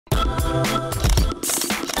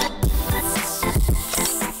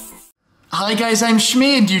Hi guys, I'm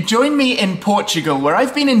Shmi and you join me in Portugal where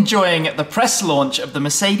I've been enjoying the press launch of the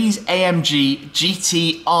Mercedes-AMG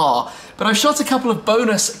GT R. But I've shot a couple of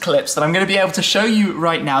bonus clips that I'm going to be able to show you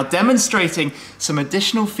right now, demonstrating some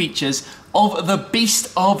additional features of the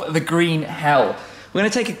beast of the green hell. We're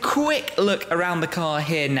going to take a quick look around the car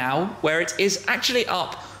here now, where it is actually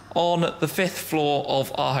up on the 5th floor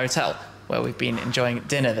of our hotel, where we've been enjoying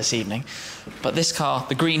dinner this evening. But this car,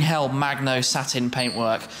 the Green Hell Magno satin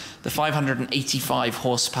paintwork, the 585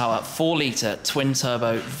 horsepower, 4-litre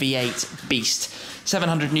twin-turbo V8 beast,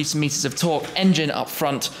 700 newton meters of torque, engine up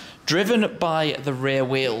front, driven by the rear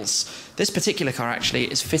wheels. This particular car actually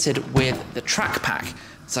is fitted with the track pack,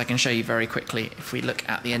 so I can show you very quickly. If we look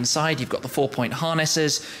at the inside, you've got the 4-point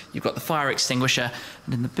harnesses, you've got the fire extinguisher,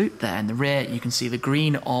 and in the boot there in the rear, you can see the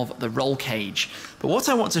green of the roll cage. But what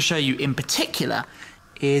I want to show you in particular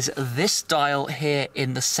is this dial here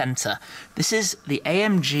in the center. This is the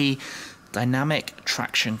AMG Dynamic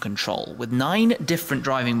Traction Control with 9 different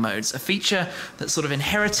driving modes, a feature that's sort of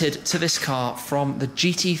inherited to this car from the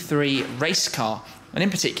GT3 race car. And in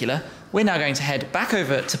particular, we're now going to head back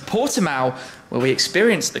over to Portimao where we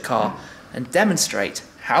experience the car and demonstrate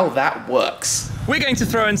how that works. We're going to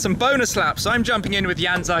throw in some bonus laps. I'm jumping in with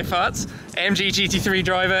Jan Seyffarth, AMG GT3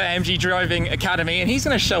 driver, AMG Driving Academy, and he's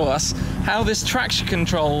going to show us how this traction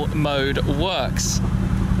control mode works.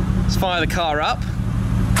 Let's fire the car up.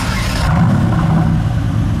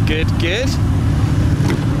 Good, good.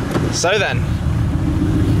 So then,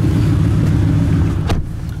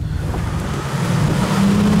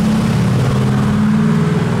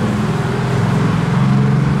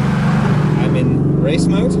 I'm in race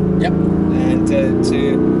mode. Yep. And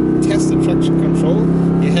to test the traction control,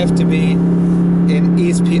 you have to be in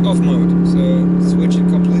ESP off mode. So switch it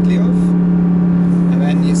completely off, and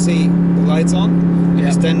then you see the lights on.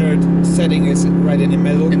 The standard setting is right in the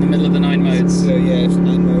middle. In the middle of the 9 modes. So yeah, it's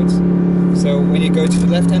 9 modes. So when you go to the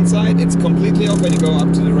left-hand side, it's completely off. When you go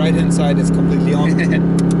up to the right-hand side, it's completely on.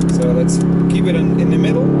 So let's keep it in the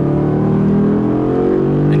middle.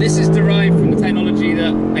 And this is derived from the technology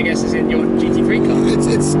that I guess is in your GT3 car.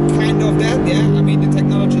 It's kind of that, yeah. I mean, the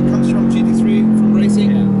technology comes from GT3, from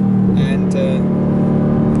racing, and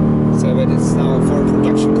so that it's now for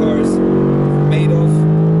production cars made of.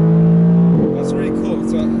 That's really cool.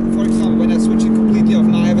 So, for example, when I switch it completely off,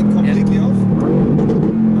 now I have it completely off,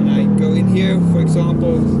 and I go in here, for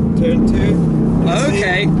example, turn 2.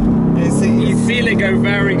 Okay. You feel it go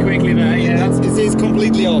very quickly there, yeah. It is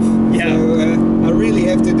completely off. Yeah. So I really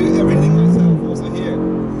have to do everything myself also here.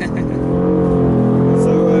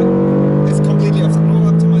 So it's completely off. All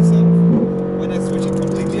up to myself. When I switch it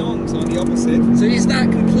completely on, it's on the opposite. So is that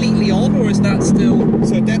completely on, or is that still?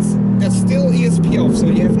 So that's still ESP off. So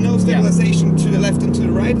you have no stabilization to the left and to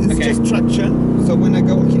the right. It's just traction. So when I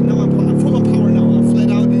go, okay, now I'm full on power now. I'm flat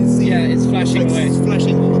out. You see, it's flashing away. It's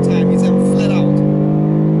flashing all the time. It's flat out.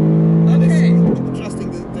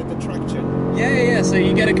 The traction. Yeah. So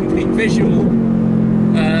you get a complete visual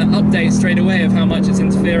update straight away of how much it's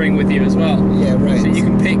interfering with you as well. Yeah, right. So you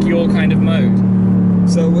can pick your kind of mode.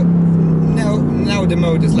 So now the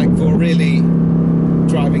mode is like for really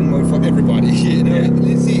driving mode for everybody. You know,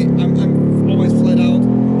 you see, I'm always flat out.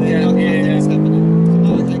 Nothing's happening. So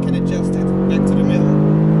now I can adjust it back to the middle,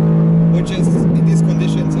 which is in these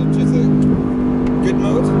conditions, which is a good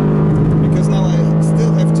mode, because now I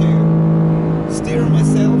still have to steer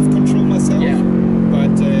myself, control myself. Yeah.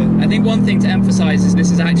 But I think one thing to emphasize is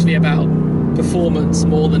this is actually about performance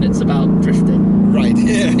more than it's about drifting. Right.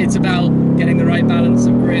 Yeah. It's about getting the right balance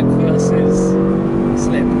of grip versus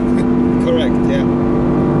slip. Correct. Yeah.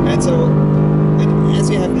 And so, as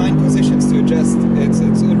you have 9 positions to adjust,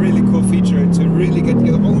 it's a really cool feature to really get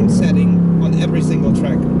your own setting on every single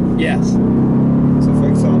track. Yes. So, for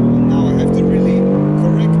example, now I have to really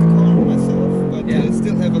correct the car myself, but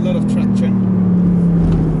still have a lot of traction.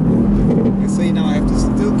 You see, now I have to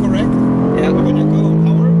still correct. Yeah. But when I go on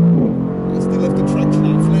power, I still have the traction.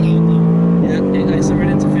 I'm flat out now. Yeah. I saw it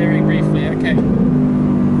interfering briefly. Okay.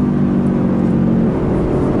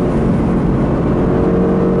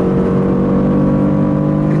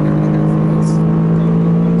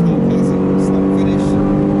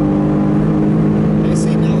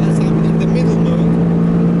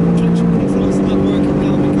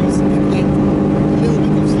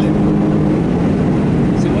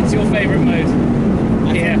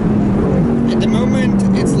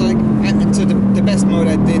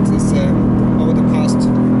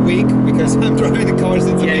 I'm driving the car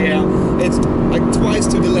since it's like twice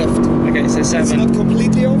to the left. Okay, so 7. It's not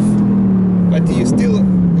completely off, but you still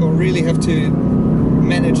really have to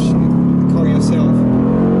manage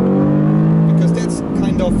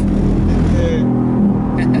kind of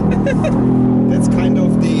that's kind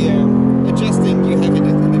of the adjusting you have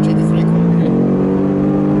in the GT3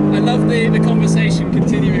 car. I love the conversation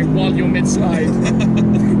continuing while you're mid-slide.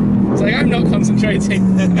 It's like, I'm not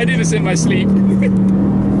concentrating. I do this in my sleep. So,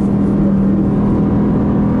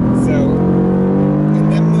 in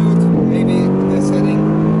that mode, maybe the setting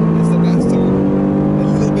is the best, so a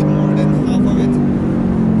little bit more than half of it.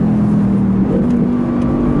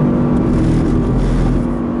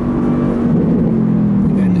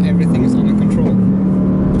 And then everything is under control.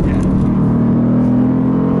 Yeah.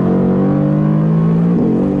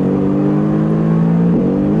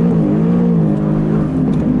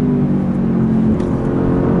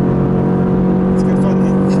 It's good fun,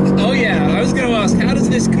 huh? Oh yeah, I was going to ask, how does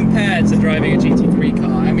this compare to driving a GT3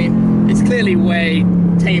 car? I mean, it's clearly way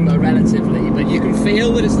tamer relatively, but you can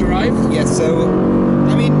feel that it's derived? Yes, so,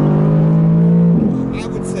 I mean, I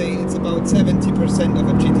would say it's about 70% of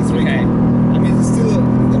a GT3 Okay. car. I mean, it's still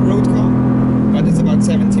a road car, but it's about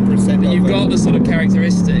 70% of You've got the sort of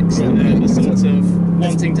characteristics, Yeah, the sort so- of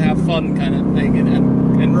wanting to have fun kind of thing, and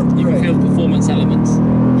you can Right. feel the performance elements.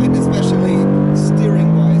 and especially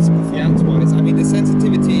steering-wise, performance-wise. I mean, the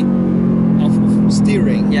sensitivity of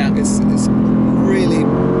steering Yeah. is really,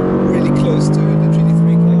 really close to the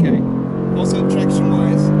GT3 car. Okay. Also,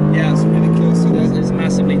 traction-wise, Yeah. it's really close to that. It's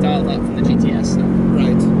massively dialed up from the GTS now.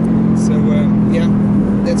 Right. So, yeah,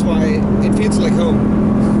 that's why it feels like home.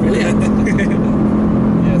 Brilliant.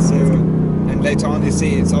 Yeah, so, and later on you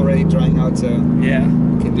see it's already drying out, so Yeah.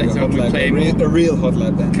 can do a Later hot on we lap, play a more. real hot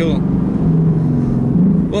lap then. Cool.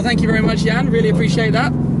 Well, thank you very much, Jan. Really appreciate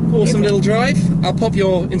that. Awesome little drive. I'll pop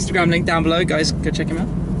your Instagram link down below, guys. Go check him out.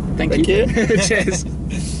 Thank you. Cheers.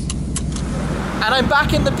 And I'm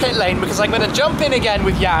back in the pit lane because I'm going to jump in again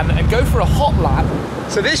with Jan and go for a hot lap.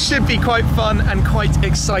 So this should be quite fun and quite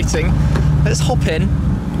exciting. Let's hop in.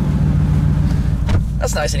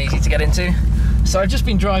 That's nice and easy to get into. So I've just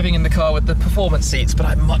been driving in the car with the performance seats, but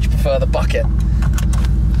I much prefer the bucket.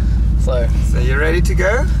 So you're ready to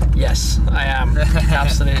go? yes, I am.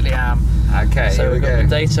 Absolutely am. Okay, So here we we've got go. the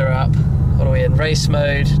data up. What are we in? Race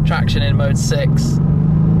mode, traction in mode 6.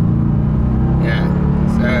 Yeah,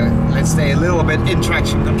 so let's stay a little bit in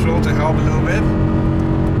traction control to help a little bit.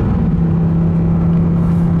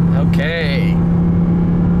 Okay.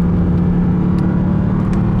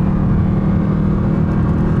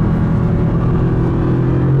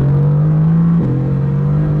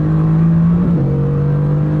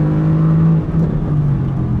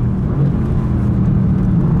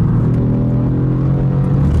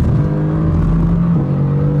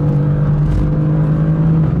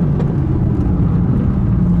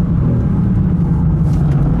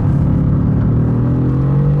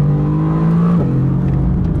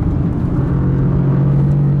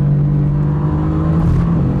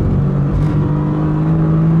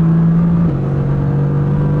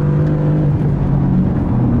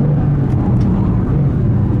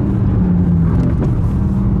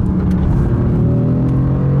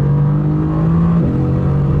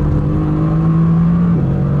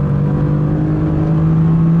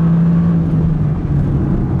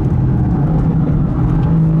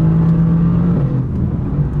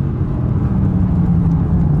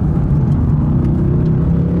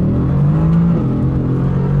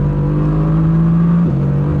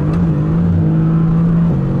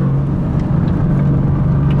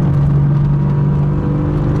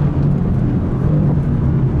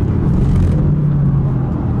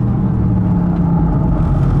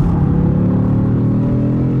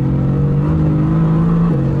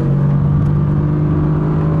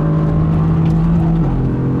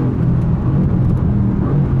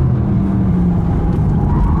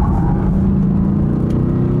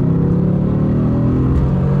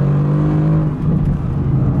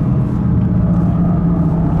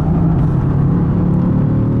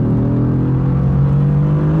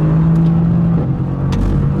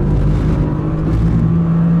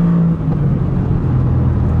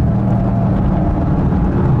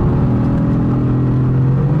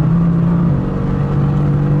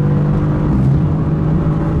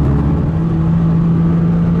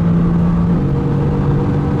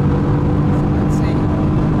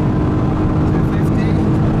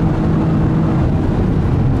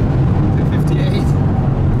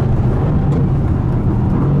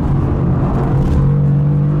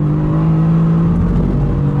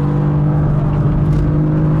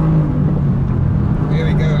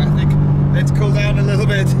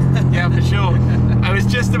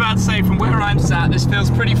 just about to say, from where I'm sat, this feels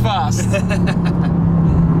pretty fast.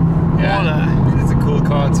 Yeah, it's a cool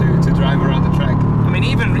car to drive around the track. I mean,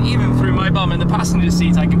 even through my bum in the passenger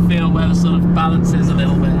seat, I can feel where the sort of balance is a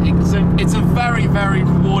little bit. It's a very, very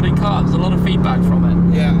rewarding car. There's a lot of feedback from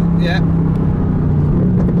it. Yeah, yeah.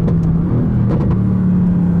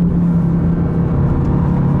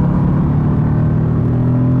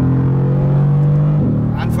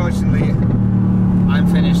 Unfortunately, I'm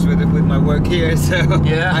finished with my work here, so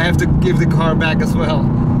yeah. I have to give the car back as well.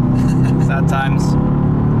 Sad times.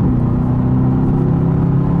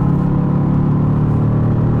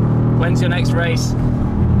 When's your next race?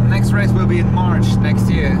 The next race will be in March next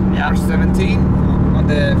year, yeah. March 17, on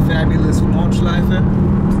the fabulous Nordschleife.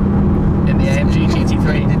 In the AMG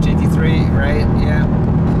GT3. The GT3, right? Yeah.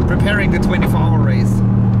 Preparing the 24-hour race.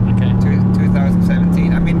 Okay.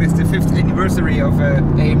 2017. I mean, it's the 5th anniversary of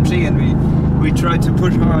AMG, and we tried to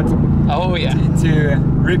push hard. Oh yeah. To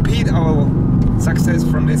repeat our success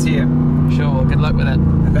from this year. Sure. Well, good luck with it.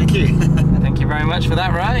 Thank you. Thank you very much for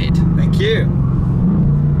that ride. Thank you.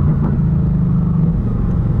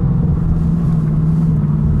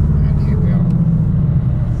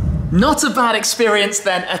 Not a bad experience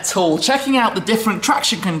then at all, checking out the different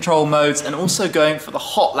traction control modes and also going for the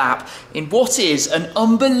hot lap in what is an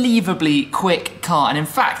unbelievably quick car, and in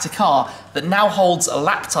fact a car that now holds a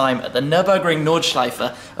lap time at the Nurburgring Nordschleife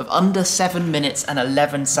of under 7 minutes and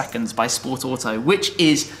 11 seconds by Sport Auto, which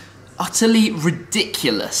is utterly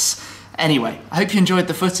ridiculous. Anyway, I hope you enjoyed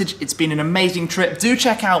the footage. It's been an amazing trip. Do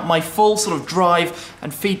check out my full sort of drive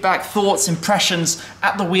and feedback, thoughts, impressions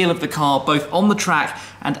at the wheel of the car, both on the track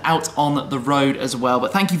and out on the road as well.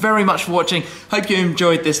 But thank you very much for watching. Hope you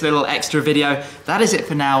enjoyed this little extra video. That is it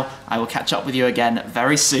for now. I will catch up with you again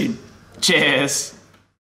very soon. Cheers.